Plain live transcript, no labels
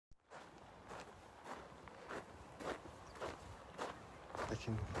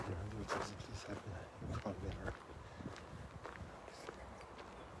لكن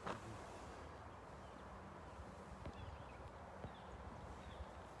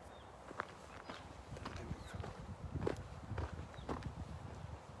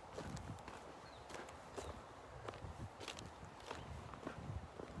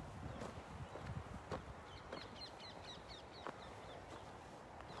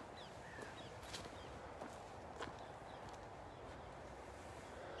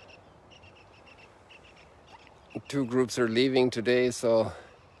two groups are leaving today, so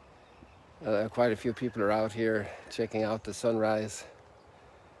quite a few people are out here checking out the sunrise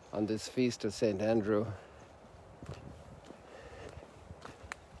on this feast of St. Andrew,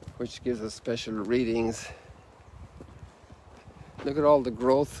 which gives us special readings. Look at all the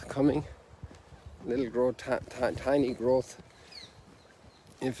growth coming, little growth, tiny growth.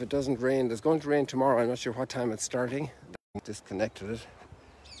 If it doesn't rain, there's going to rain tomorrow. I'm not sure what time it's starting. I disconnected it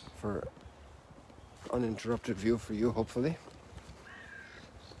for uninterrupted view for you, hopefully.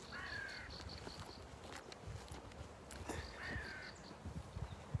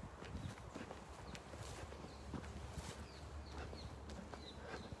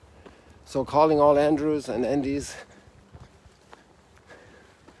 So calling all Andrews and Andys,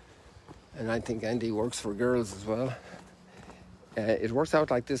 and I think Andy works for girls as well. It works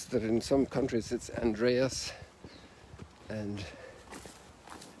out like this, that in some countries it's Andreas and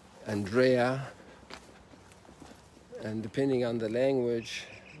Andrea, and depending on the language,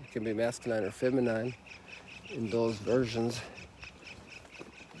 it can be masculine or feminine in those versions.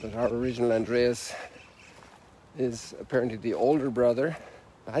 But our original Andreas is apparently the older brother.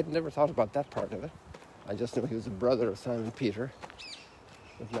 I'd never thought about that part of it. I just knew he was a brother of Simon Peter.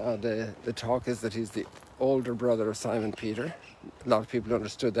 But now the talk is that he's the older brother of Simon Peter. A lot of people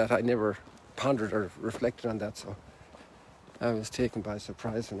understood that. I never pondered or reflected on that, so I was taken by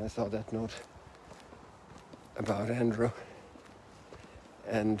surprise when I saw that note about Andrew.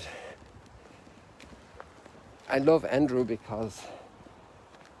 And I love Andrew because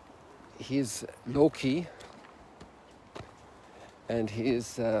he's low-key, and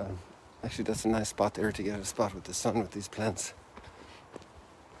he's actually, that's a nice spot there to get a spot with the sun with these plants.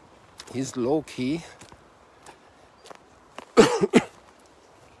 He's low-key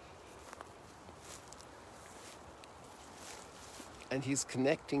and he's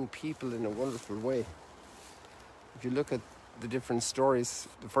connecting people in a wonderful way. If you look at the different stories,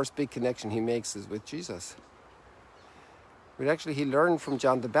 the first big connection he makes is with Jesus. But actually he learned from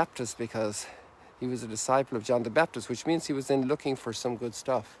John the Baptist because he was a disciple of John the Baptist, which means he was then looking for some good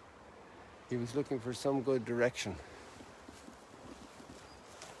stuff. He was looking for some good direction.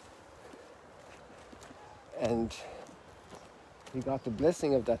 And he got the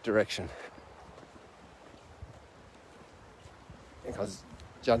blessing of that direction. Because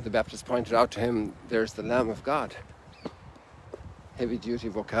John the Baptist pointed out to him, there's the Lamb of God. Heavy duty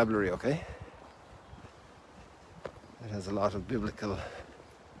vocabulary, okay? It has a lot of biblical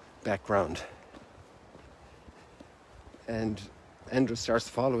background. And Andrew starts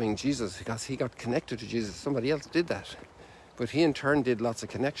following Jesus because he got connected to Jesus. Somebody else did that. But he in turn did lots of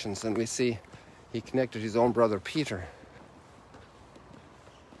connections, and we see he connected his own brother Peter.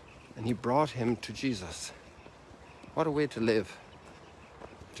 And he brought him to Jesus. What a way to live.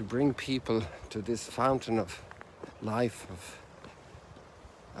 To bring people to this fountain of life,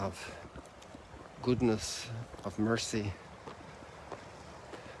 of goodness, of mercy.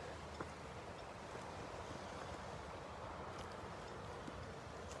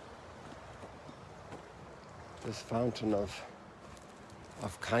 This fountain of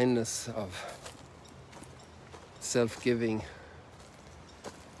kindness, of self-giving,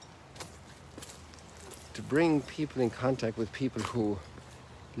 to bring people in contact with people who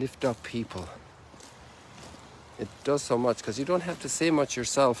lift up people. It does so much because you don't have to say much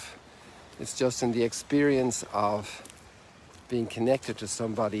yourself. It's just in the experience of being connected to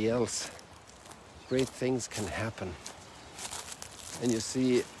somebody else, great things can happen. And you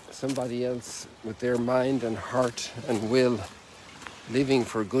see somebody else with their mind and heart and will living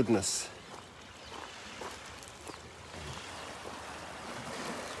for goodness.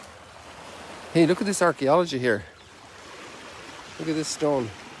 Hey, look at this archaeology here. Look at this stone.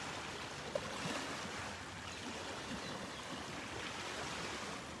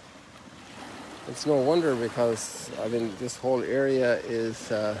 It's no wonder because, I mean, this whole area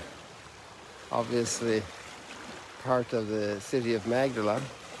is obviously part of the city of Magdala.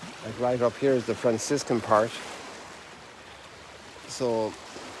 Like right up here is the Franciscan part. So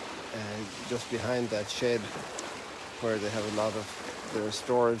just behind that shed where they have a lot of their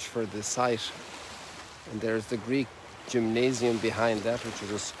storage for the site. And there's the Greek gymnasium behind that, which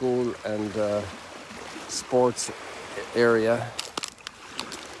is a school and sports area.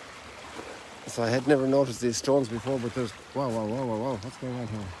 So I had never noticed these stones before, but there's... Wow, what's going on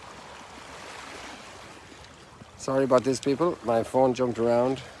here? Sorry about this, people. My phone jumped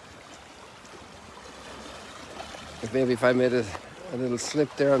around. Maybe if I made a little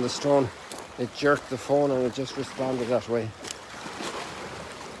slip there on the stone, it jerked the phone and it just responded that way.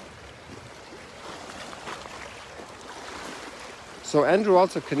 So Andrew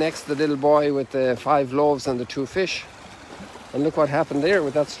also connects the little boy with the 5 loaves and the 2 fish. And look what happened there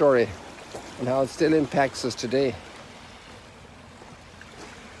with that story and how it still impacts us today.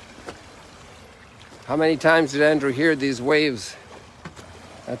 How many times did Andrew hear these waves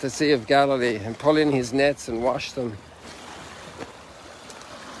at the Sea of Galilee and pull in his nets and wash them?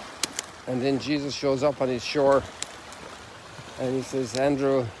 And then Jesus shows up on his shore and he says,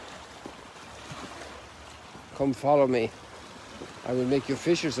 Andrew, come follow me. I will make you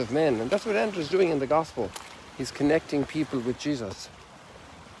fishers of men. And that's what Andrew's doing in the gospel. He's connecting people with Jesus.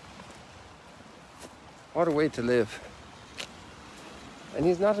 What a way to live. And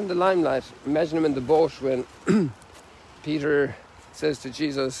he's not in the limelight. Imagine him in the boat when Peter says to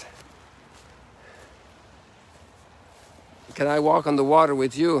Jesus, can I walk on the water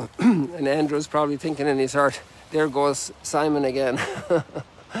with you? And Andrew's probably thinking in his heart, there goes Simon again.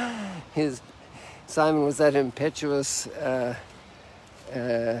 Simon was that impetuous,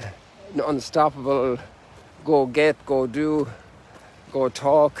 unstoppable, go get, go do, go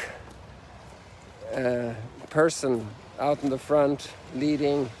talk person out in the front,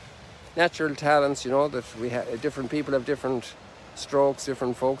 leading. Natural talents, that we have. Different people have different strokes,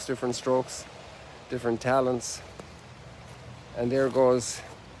 different folks, different strokes, different talents. And there goes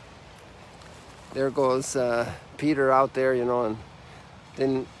Peter out there, and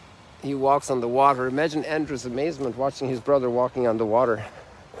then he walks on the water. Imagine Andrew's amazement watching his brother walking on the water.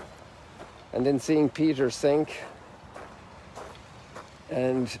 And then seeing Peter sink.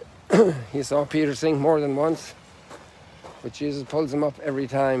 And he saw Peter sink more than once. But Jesus pulls him up every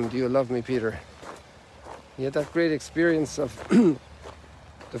time. Do you love me, Peter? He had that great experience of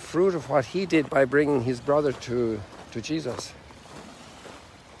the fruit of what he did by bringing his brother to Jesus.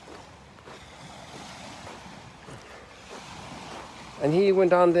 And he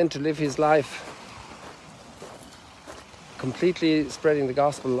went on then to live his life completely spreading the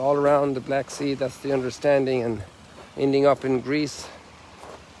gospel all around the Black Sea. That's the understanding, and ending up in Greece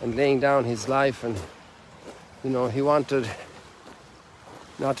and laying down his life. And he wanted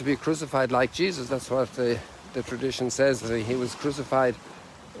not to be crucified like Jesus. That's what the tradition says. He was crucified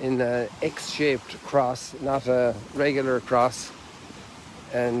in an X-shaped cross, not a regular cross.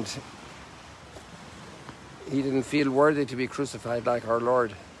 And he didn't feel worthy to be crucified like our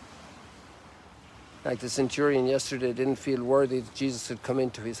Lord. Like the centurion yesterday didn't feel worthy that Jesus had come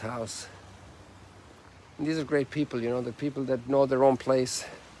into his house. And these are great people, the people that know their own place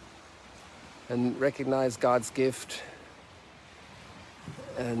and recognize God's gift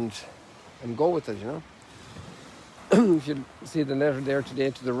and go with it, If you see the letter there today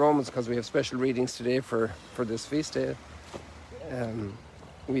to the Romans, because we have special readings today for this feast day,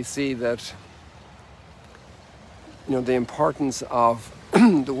 we see that the importance of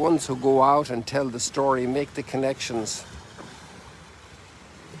the ones who go out and tell the story, make the connections,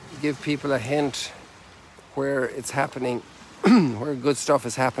 give people a hint where it's happening, where good stuff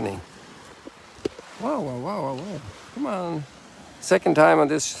is happening. Wow. Come on. Second time on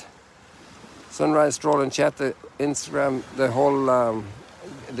this Sunrise Stroll and Chat, the Instagram, the whole,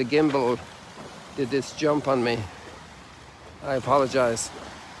 the gimbal did this jump on me. I apologize.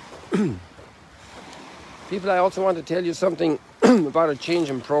 People, I also want to tell you something about a change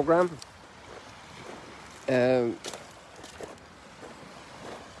in program.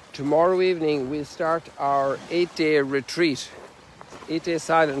 Tomorrow evening we'll start our 8-day retreat, 8-day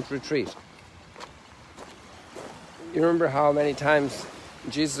silent retreat. You remember how many times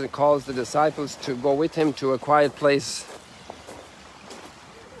Jesus calls the disciples to go with him to a quiet place,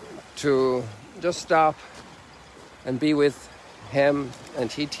 to just stop and be with him,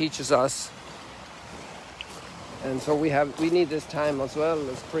 and he teaches us. And so we need this time as well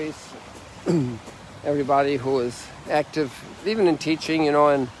as priests, everybody who is active, even in teaching,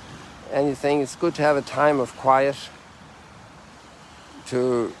 and anything. It's good to have a time of quiet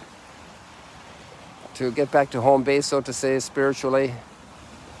to get back to home base, so to say, spiritually,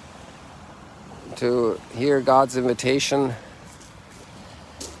 to hear God's invitation,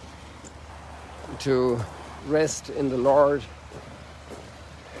 to rest in the Lord,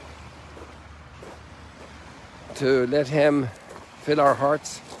 to let him fill our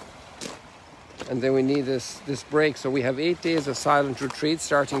hearts. and then we need this break. So we have 8 days of silent retreat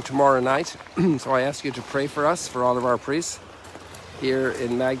starting tomorrow night. So I ask you to pray for us, for all of our priests here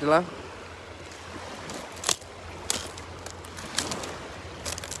in Magdala.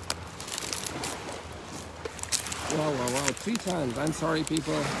 Wow, 3 times. I'm sorry,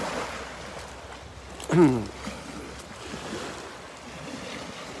 people.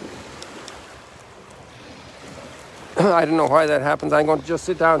 I don't know why that happens. I'm going to just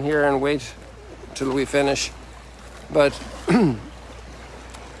sit down here and wait till we finish. But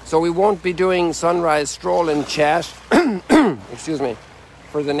so we won't be doing sunrise stroll and chat. Excuse me.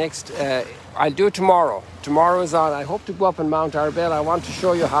 For the next, I'll do it tomorrow. Tomorrow is on. I hope to go up on Mount Arbel. I want to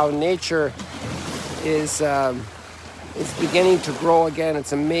show you how nature is it's beginning to grow again.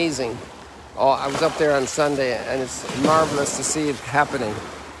 It's amazing. Oh, I was up there on Sunday, and it's marvelous to see it happening.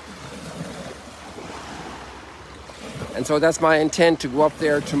 And so that's my intent, to go up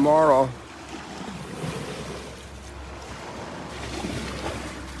there tomorrow.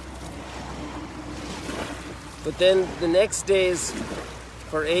 But then the next days,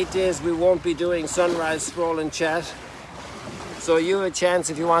 for 8 days, we won't be doing sunrise stroll and chat. So you have a chance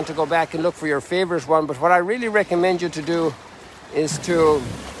if you want to go back and look for your favorite one. But what I really recommend you to do is to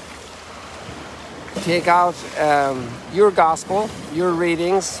take out your gospel, your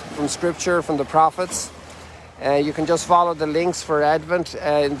readings from scripture, from the prophets. You can just follow the links for Advent.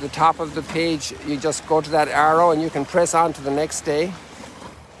 In the top of the page, you just go to that arrow and you can press on to the next day.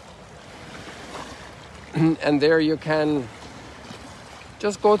 And there you can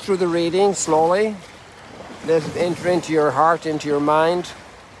just go through the reading slowly. Let it enter into your heart, into your mind.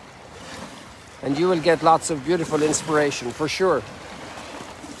 And you will get lots of beautiful inspiration, for sure.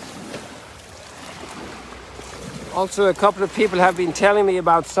 Also, a couple of people have been telling me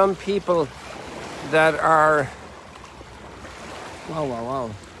about some people that are...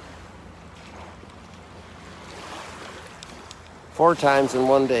 Wow. 4 times in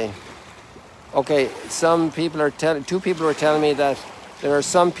one day. Okay, two people are telling me that there are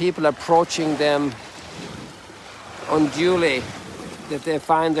some people approaching them unduly, that they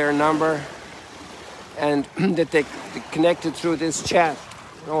find their number and that they connected through this chat.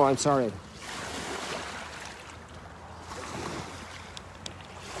 Oh, I'm sorry.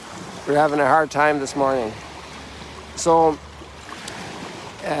 We're having a hard time this morning. So,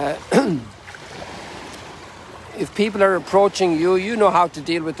 if people are approaching you, you know how to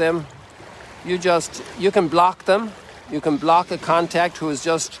deal with them. You can block them. You can block a contact who is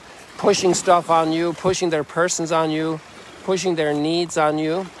just pushing stuff on you, pushing their persons on you, pushing their needs on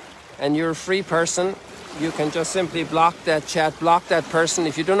you, and you're a free person. You can just simply block that chat, block that person.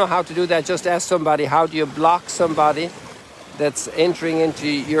 If you don't know how to do that, just ask somebody, how do you block somebody that's entering into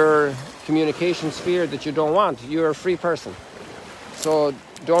your communication sphere that you don't want? You're a free person. So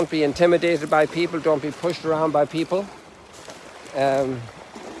don't be intimidated by people, don't be pushed around by people.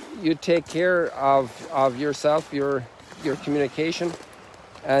 You take care of yourself, your communication.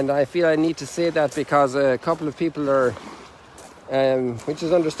 And I feel I need to say that because a couple of people are, which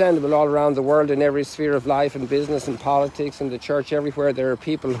is understandable all around the world in every sphere of life and business and politics and the church, everywhere, there are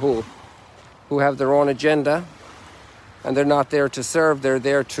people who have their own agenda, and they're not there to serve, they're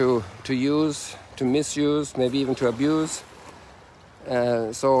there to use, to misuse, maybe even to abuse.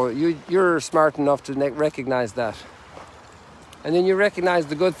 So you're smart enough to recognize that. And then you recognize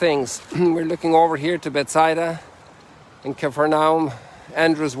the good things. We're looking over here to Bethsaida in Capernaum,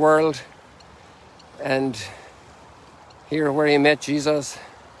 Andrew's world, and here where he met Jesus,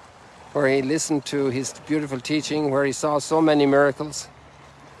 where he listened to his beautiful teaching, where he saw so many miracles.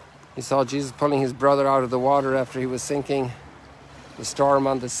 He saw Jesus pulling his brother out of the water after he was sinking, the storm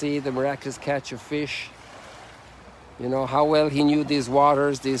on the sea, the miraculous catch of fish. You know, how well he knew these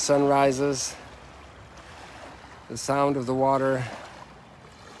waters, these sunrises, the sound of the water.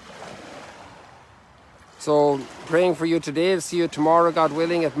 So, praying for you today. I'll see you tomorrow, God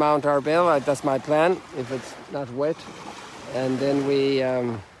willing, at Mount Arbel. That's my plan, if it's not wet. And then we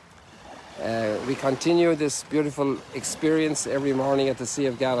continue this beautiful experience every morning at the Sea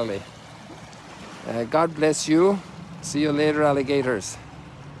of Galilee. God bless you. See you later, alligators.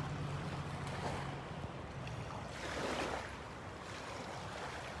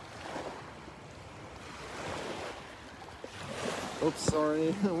 Oops,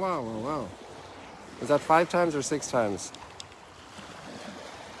 sorry. Wow. Was that 5 times or 6 times?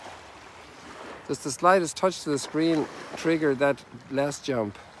 Just the slightest touch to the screen triggered that last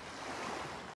jump.